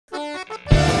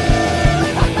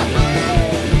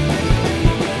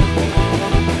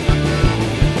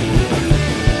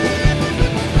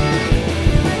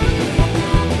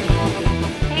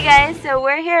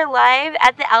are live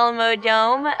at the Alamo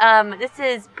Dome. This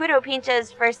is Puro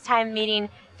Pinche's first time meeting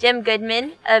Jim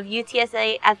Goodman of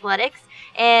UTSA Athletics.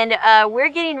 And we're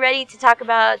getting ready to talk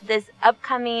about this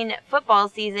upcoming football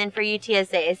season for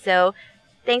UTSA. So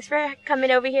thanks for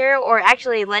coming over here, or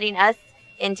actually letting us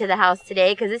into the house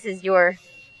today, because this is your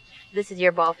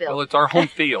ball field. Well, it's our home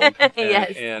field.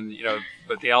 Yes. And, you know,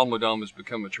 but the Alamo Dome has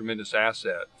become a tremendous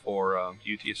asset for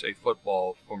UTSA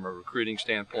football from a recruiting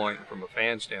standpoint and from a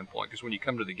fan standpoint. Because when you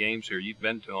come to the games here, you've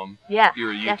been to them. Yeah,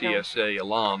 you're a definitely. UTSA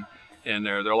alum, and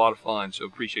they're a lot of fun. So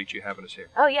appreciate you having us here.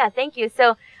 Oh, yeah, thank you.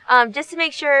 So just to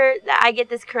make sure that I get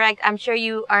this correct, I'm sure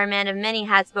you are a man of many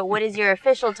hats, but what is your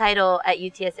official title at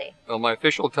UTSA? Well, my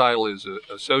official title is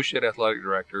Associate Athletic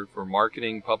Director for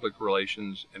Marketing, Public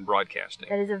Relations, and Broadcasting.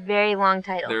 That is a very long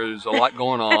title. There's a lot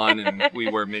going on, and we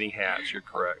wear many hats. You're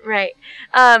correct. Right.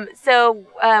 So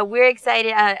we're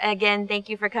excited. Again, thank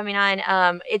you for coming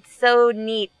on. It's so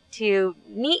neat to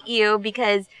meet you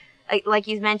because, like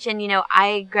you mentioned, you know,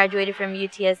 I graduated from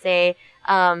UTSA.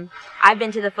 I've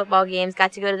been to the football games,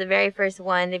 got to go to the very first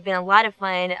one. They've been a lot of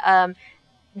fun.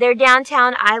 They're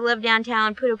downtown. I love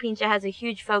downtown. Puro Pinche has a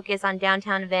huge focus on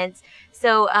downtown events.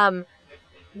 So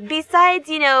besides,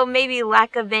 you know, maybe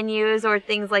lack of venues or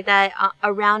things like that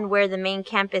around where the main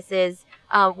campus is,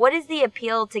 what is the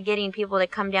appeal to getting people to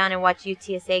come down and watch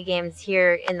UTSA games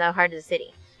here in the heart of the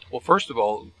city? Well, first of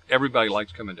all, everybody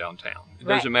likes coming downtown. It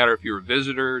doesn't matter if you're a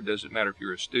visitor, it doesn't matter if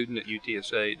you're a student at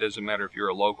UTSA, it doesn't matter if you're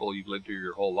a local, you've lived here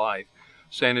your whole life.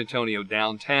 San Antonio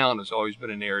downtown has always been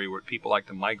an area where people like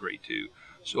to migrate to.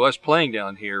 So us playing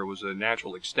down here was a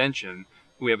natural extension.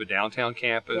 We have a downtown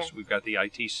campus. Yeah. We've got the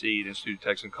ITC, the Institute of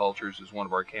Texan Cultures, is one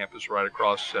of our campuses right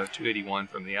across 281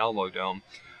 from the Alamo Dome.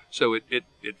 So it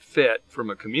fit from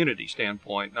a community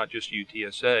standpoint, not just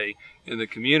UTSA. In the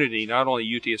community, not only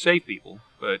UTSA people,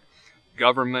 but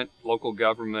government, local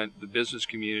government, the business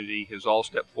community has all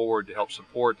stepped forward to help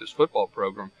support this football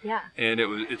program. Yeah. And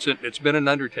it's been an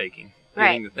undertaking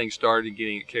getting the thing started and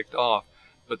getting it kicked off.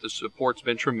 But the support's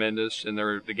been tremendous, and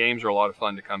the games are a lot of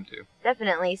fun to come to.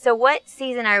 Definitely. So what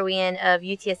season are we in of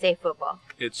UTSA football?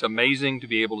 It's amazing to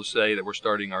be able to say that we're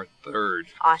starting our third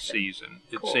season.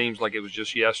 It seems like it was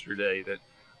just yesterday that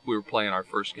we were playing our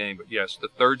first game. But yes, the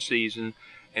third season,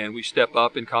 and we step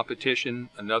up in competition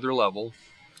another level.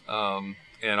 And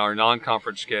our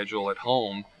non-conference schedule at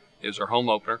home is our home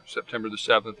opener, September the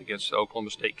 7th against the Oklahoma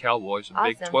State Cowboys, a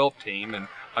Big 12 team. And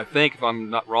I think, if I'm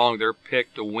not wrong, they're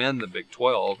picked to win the Big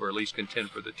 12, or at least contend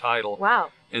for the title.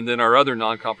 Wow. And then our other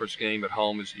non-conference game at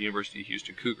home is the University of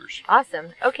Houston Cougars.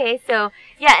 Awesome. Okay, so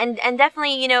yeah, and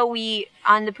definitely, you know, we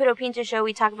on the Puro Pinche show,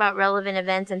 we talk about relevant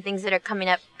events and things that are coming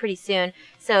up pretty soon.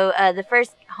 So the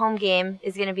first home game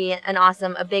is going to be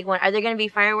a big one. Are there going to be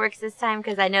fireworks this time?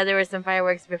 Because I know there were some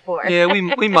fireworks before. Yeah,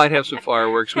 we might have some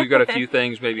fireworks. We've got a few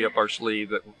things maybe up our sleeve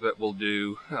that we'll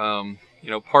do. You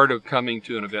know, part of coming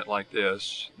to an event like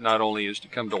this not only is to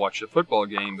come to watch the football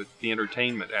game, but the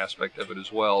entertainment aspect of it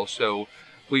as well. So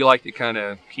we like to kind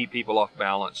of keep people off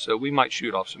balance, so we might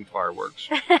shoot off some fireworks.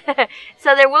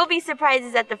 So there will be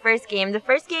surprises at the first game. The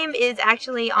first game is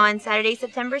actually on Saturday,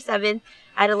 September 7th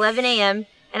at 11 a.m.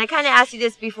 And I kind of asked you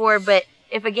this before, but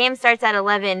if a game starts at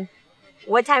 11,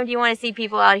 what time do you want to see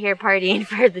people out here partying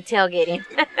for the tailgating?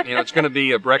 You know, it's going to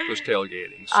be a breakfast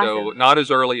tailgating. So not as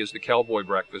early as the Cowboy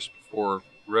breakfast before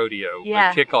rodeo.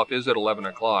 Yeah. But kickoff is at 11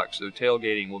 o'clock, so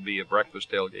tailgating will be a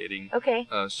breakfast tailgating. Okay.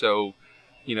 So,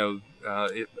 you know,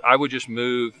 I would just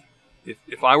move,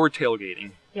 if I were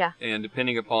tailgating, and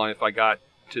depending upon if I got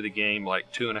to the game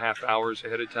like 2.5 hours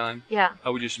ahead of time, I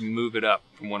would just move it up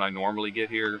from when I normally get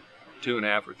here,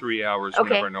 2.5 or 3 hours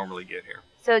whenever I normally get here.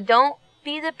 So don't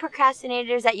be the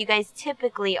procrastinators that you guys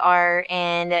typically are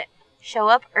and show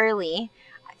up early.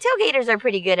 Tailgaters are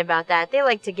pretty good about that. They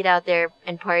like to get out there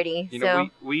and party. You know,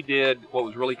 we did, what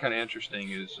was really kind of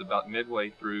interesting is about midway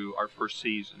through our first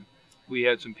season, we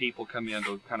had some people come in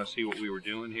to kind of see what we were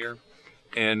doing here.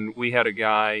 And we had a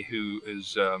guy who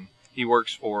is, he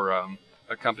works for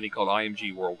a company called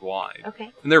IMG Worldwide.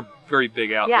 Okay. And they're a very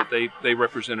big outfit. They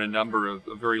represent a number of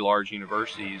very large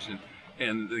universities.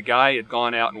 And the guy had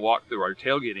gone out and walked through our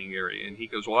tailgating area, and he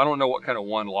goes, well, I don't know what kind of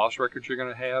won-loss records you're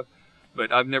going to have,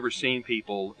 but I've never seen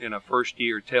people in a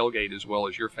first-year tailgate as well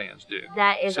as your fans do.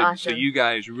 That is awesome. So you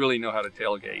guys really know how to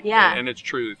tailgate. Yeah. And it's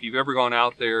true. If you've ever gone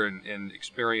out there and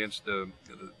experienced the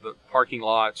parking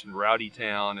lots in Rowdy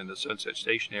Town and the Sunset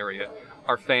Station area,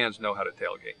 our fans know how to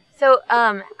tailgate. So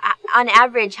on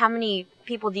average, how many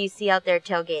people do you see out there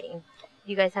tailgating?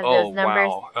 You guys have those numbers?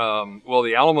 Wow. Well,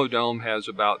 the Alamo Dome has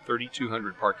about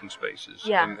 3,200 parking spaces.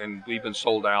 Yeah. And we've been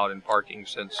sold out in parking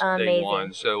since day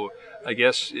one. So I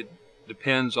guess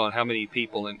depends on how many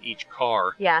people in each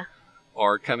car. Yeah.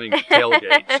 Are coming to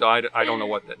tailgate. So I don't know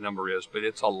what that number is, but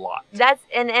it's a lot. That's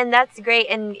and that's great.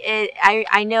 And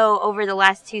I know over the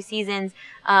last 2 seasons,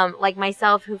 like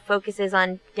myself, who focuses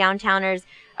on downtowners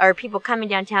or people coming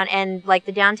downtown, and like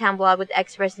the downtown blog with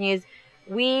Express News,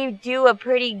 we do a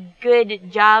pretty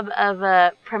good job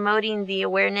of promoting the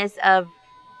awareness of,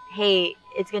 hey,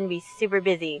 it's going to be super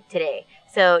busy today.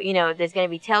 So, you know, there's going to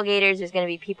be tailgaters, there's going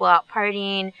to be people out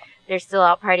partying, they're still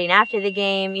out partying after the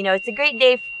game. You know, it's a great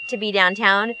day to be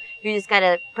downtown. You just got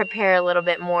to prepare a little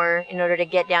bit more in order to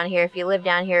get down here if you live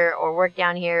down here or work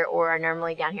down here or are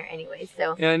normally down here anyway.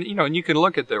 So, and you know, and you can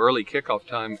look at the early kickoff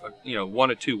time, you know, one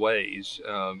of two ways.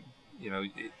 You know,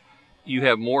 you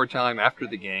have more time after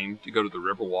the game to go to the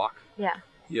Riverwalk. Yeah,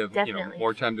 you have definitely. You know,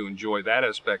 more time to enjoy that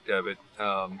aspect of it,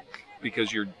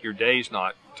 because your day's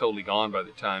not totally gone by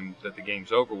the time that the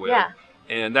game's over with. Yeah.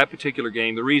 And that particular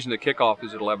game, the reason the kickoff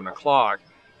is at 11 o'clock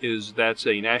is that's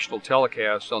a national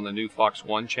telecast on the new Fox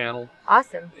 1 channel.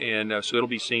 Awesome. And so it'll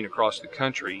be seen across the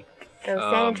country. So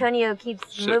San Antonio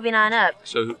keeps moving on up.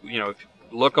 So, you know,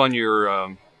 look on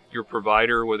your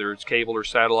provider, whether it's cable or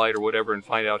satellite or whatever, and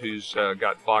find out who's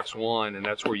got Fox 1, and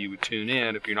that's where you would tune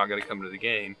in if you're not going to come to the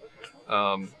game.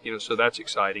 You know, so that's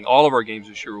exciting. All of our games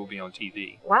this year will be on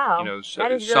TV. Wow. You know, so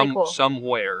that is really cool.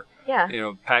 Somewhere. Yeah. You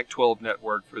know, Pac-12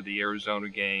 network for the Arizona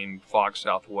game, Fox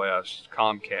Southwest,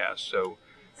 Comcast. So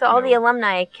all the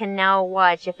alumni can now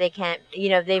watch if they can't, you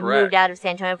know, if they've Correct. moved out of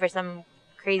San Antonio for some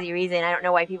crazy reason. I don't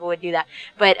know why people would do that.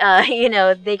 But, you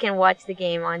know, they can watch the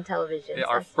game on television. Yeah, so.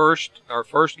 our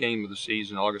first game of the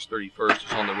season, August 31st,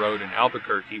 is on the road in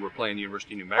Albuquerque. We're playing the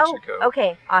University of New Mexico. Oh,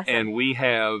 okay. Awesome. And we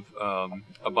have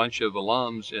a bunch of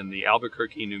alums in the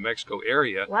Albuquerque, New Mexico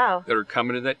area Wow. that are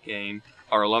coming to that game.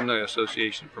 Our alumni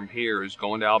association from here is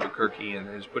going to Albuquerque and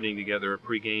is putting together a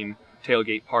pregame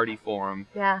tailgate party for them.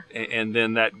 Yeah. And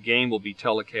then that game will be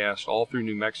telecast all through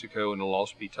New Mexico, and it'll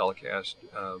also be telecast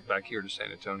back here to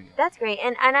San Antonio. That's great.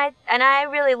 And I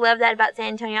really love that about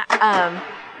San Antonio.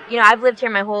 You know, I've lived here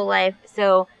my whole life,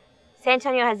 so San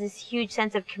Antonio has this huge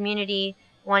sense of community,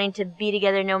 wanting to be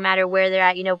together no matter where they're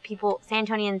at. You know, San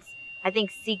Antonians, I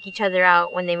think, seek each other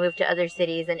out when they move to other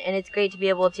cities, and it's great to be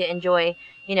able to enjoy,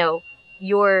 you know,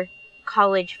 your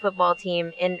college football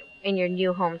team in your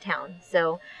new hometown.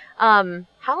 So,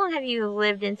 how long have you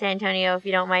lived in San Antonio, if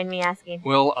you don't mind me asking?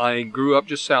 Well, I grew up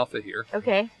just south of here.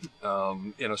 Okay.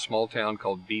 In a small town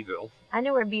called Beeville. I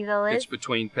know where Beeville is. It's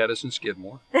between Pettis and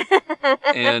Skidmore.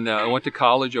 And I went to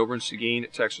college over in Seguin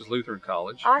at Texas Lutheran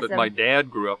College. Awesome. But my dad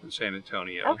grew up in San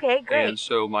Antonio. Okay, great. And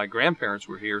so my grandparents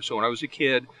were here. So when I was a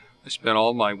kid, I spent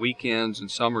all my weekends and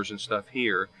summers and stuff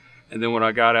here. And then when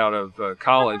I got out of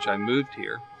college, I moved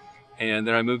here. And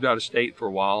then I moved out of state for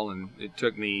a while, and it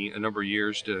took me a number of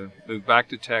years to move back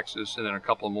to Texas, and then a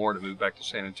couple more to move back to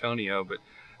San Antonio. But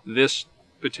this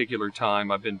particular time,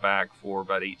 I've been back for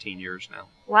about 18 years now.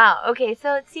 Wow. Okay,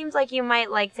 so it seems like you might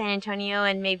like San Antonio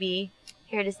and maybe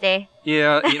here to stay.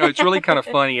 Yeah, you know, it's really kind of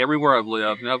funny. Everywhere I've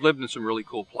lived, and I've lived in some really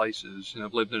cool places, and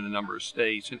I've lived in a number of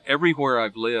states, and everywhere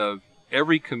I've lived,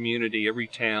 every community, every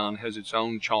town has its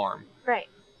own charm. Right.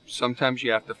 Sometimes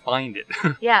you have to find it.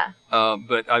 Yeah.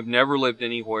 But I've never lived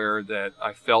anywhere that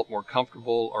I felt more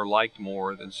comfortable or liked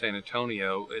more than San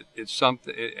Antonio. It's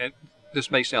something,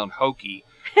 this may sound hokey,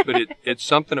 but it's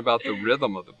something about the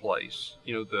rhythm of the place.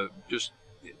 You know,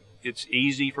 it's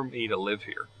easy for me to live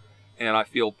here. And I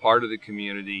feel part of the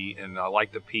community, and I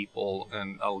like the people,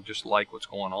 and I just like what's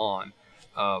going on.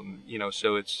 You know,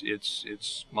 so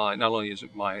it's my, not only is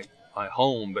it my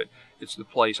home, but it's the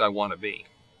place I want to be.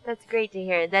 That's great to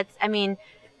hear. I mean,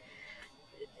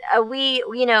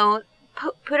 you know,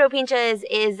 Puro Pinche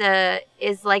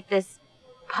is like this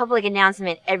public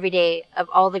announcement every day of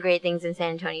all the great things in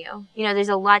San Antonio. You know, there's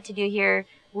a lot to do here.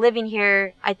 Living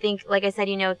here, I think, like I said,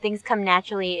 you know, things come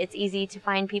naturally. It's easy to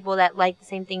find people that like the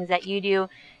same things that you do.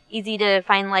 Easy to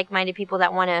find like-minded people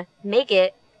that want to make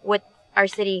it what our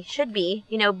city should be.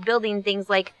 You know, building things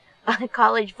like a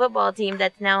college football team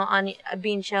that's now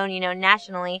being shown, you know,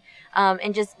 nationally,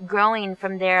 and just growing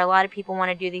from there. A lot of people want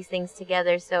to do these things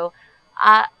together. So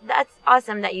that's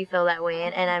awesome that you feel that way,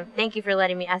 and thank you for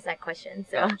letting me ask that question.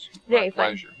 So very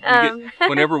fun. Pleasure.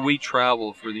 Whenever we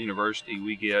travel for the university,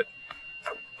 we get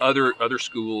other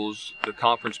schools, the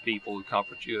conference people, the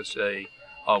Conference USA.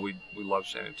 We love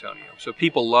San Antonio. So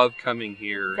people love coming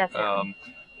here. Definitely.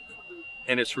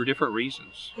 And it's for different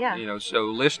reasons. Yeah. You know, so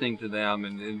listening to them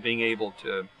and being able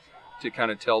to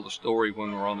kind of tell the story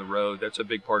when we're on the road, that's a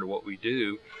big part of what we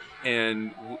do.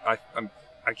 And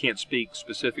I can't speak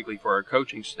specifically for our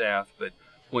coaching staff, but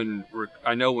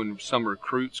I know when some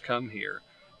recruits come here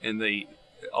and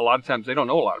a lot of times they don't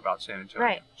know a lot about San Antonio.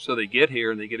 Right. So they get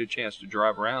here and they get a chance to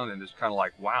drive around, and it's kind of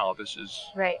like, wow, this is,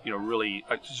 really,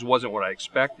 this wasn't what I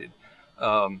expected.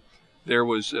 There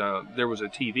was a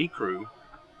TV crew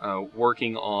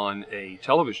working on a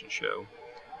television show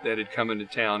that had come into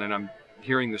town, and I'm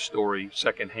hearing the story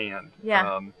secondhand.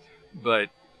 Yeah. But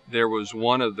there was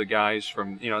one of the guys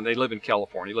from, they live in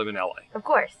California, live in LA. Of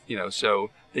course. So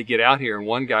they get out here, and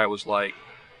one guy was like,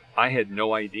 I had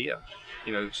no idea.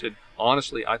 Said,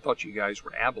 honestly, I thought you guys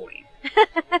were Abilene.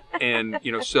 And,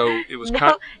 so it was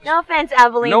no offense,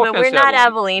 Abilene, but we're not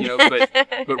Abilene.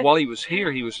 But while he was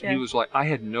here, he was like, I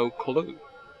had no clue.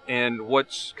 And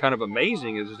what's kind of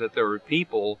amazing is that there are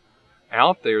people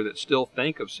out there that still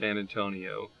think of San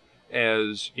Antonio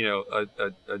as,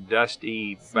 a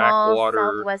dusty,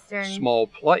 backwater, small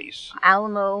place.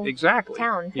 Alamo exactly.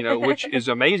 town. Which is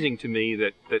amazing to me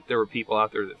that there are people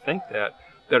out there that think that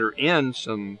are in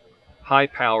some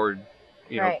high-powered,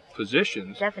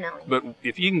 positions. Definitely. But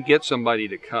if you can get somebody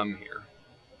to come here,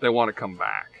 they want to come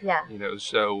back. Yeah.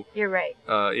 So you're right.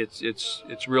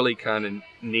 It's really kind of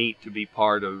neat to be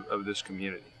part of this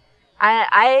community.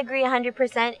 I agree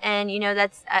 100%, and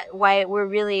that's why we're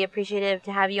really appreciative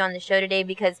to have you on the show today,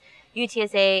 because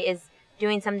UTSA is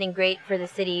doing something great for the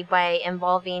city by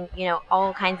involving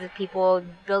all kinds of people,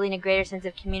 building a greater sense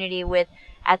of community with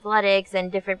athletics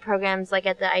and different programs like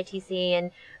at the ITC,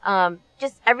 and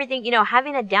just everything,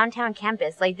 having a downtown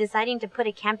campus, like deciding to put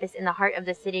a campus in the heart of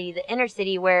the city, the inner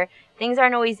city, where things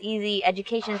aren't always easy,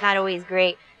 education's not always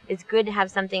great. It's good to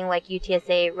have something like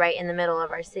UTSA right in the middle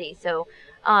of our city. So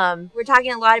we're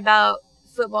talking a lot about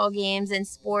football games and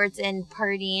sports and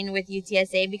partying with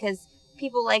UTSA because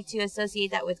people like to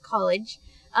associate that with college.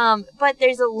 But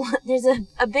there's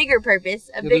a bigger purpose,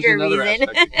 a bigger reason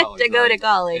college, to go to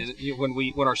college. And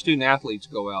when our student athletes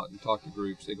go out and talk to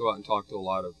groups, they go out and talk to a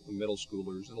lot of middle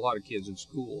schoolers and a lot of kids in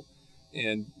school.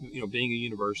 And being a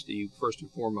university, first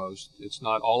and foremost, it's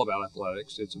not all about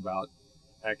athletics; it's about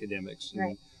academics. Right.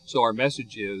 And so our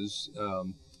message is,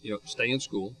 stay in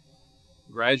school,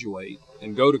 graduate,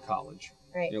 and go to college.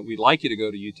 Right. We'd like you to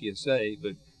go to UTSA,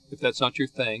 but if that's not your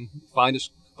thing, find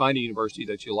a university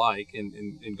that you like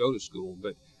and go to school.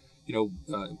 But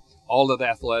all of the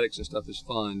athletics and stuff is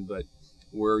fun, but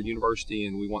we're a university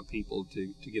and we want people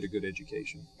to get a good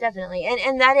education. Definitely,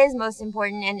 and that is most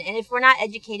important. And if we're not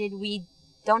educated, we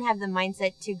don't have the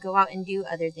mindset to go out and do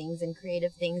other things and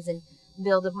creative things and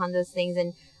build upon those things.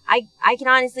 And I can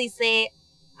honestly say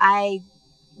I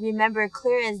remember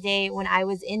clear as day when I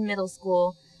was in middle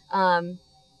school,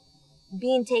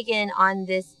 being taken on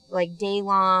this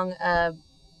day-long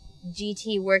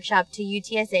GT workshop to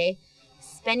UTSA,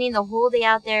 spending the whole day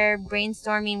out there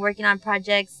brainstorming, working on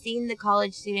projects, seeing the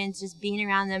college students, just being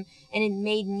around them, and it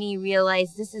made me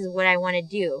realize this is what I want to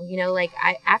do.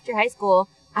 After high school,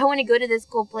 I want to go to this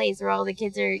cool place where all the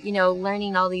kids are,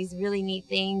 learning all these really neat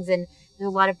things, and there's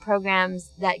a lot of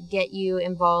programs that get you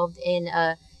involved in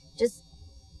just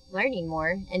learning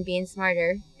more and being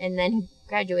smarter, and then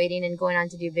graduating and going on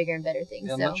to do bigger and better things.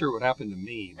 Yeah, I'm not sure what happened to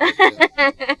me. But,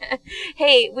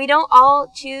 hey, we don't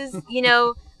all choose,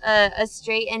 a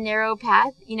straight and narrow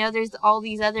path. There's all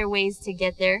these other ways to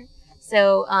get there.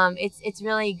 So it's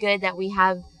really good that we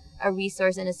have a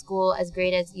resource and a school as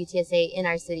great as UTSA in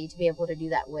our city to be able to do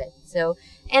that with. So,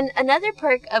 and another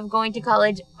perk of going to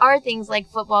college are things like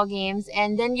football games,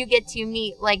 and then you get to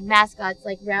meet mascots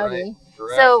like Rowdy. Right.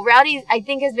 Correct. So Rowdy, I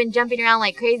think, has been jumping around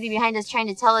like crazy behind us trying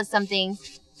to tell us something.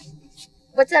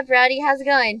 What's up, Rowdy? How's it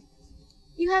going?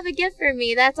 You have a gift for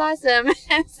me. That's awesome.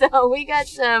 So we got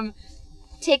some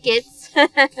tickets.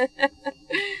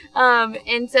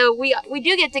 And so we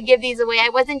do get to give these away. I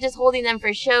wasn't just holding them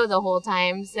for show the whole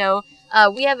time. So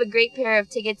we have a great pair of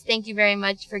tickets. Thank you very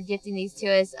much for gifting these to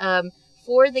us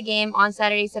for the game on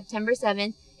Saturday, September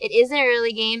 7th. It is an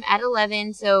early game at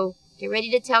 11, so get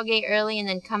ready to tailgate early and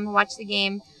then come watch the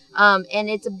game. And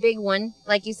it's a big one.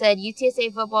 Like you said,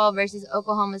 UTSA football versus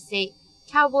Oklahoma State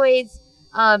Cowboys.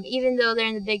 Even though they're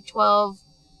in the Big 12,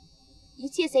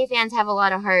 UTSA fans have a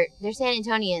lot of heart. They're San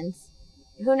Antonians.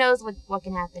 Who knows what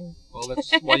can happen? Well,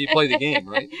 that's why you play the game,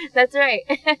 right? That's right.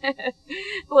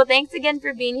 Well, thanks again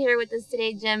for being here with us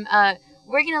today, Jim.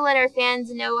 We're going to let our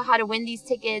fans know how to win these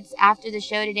tickets after the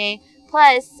show today.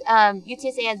 Plus,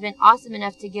 UTSA has been awesome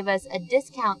enough to give us a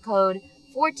discount code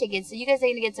for tickets. So you guys are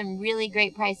going to get some really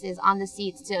great prices on the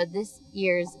seats to this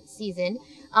year's season.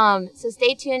 So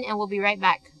stay tuned and we'll be right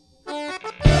back.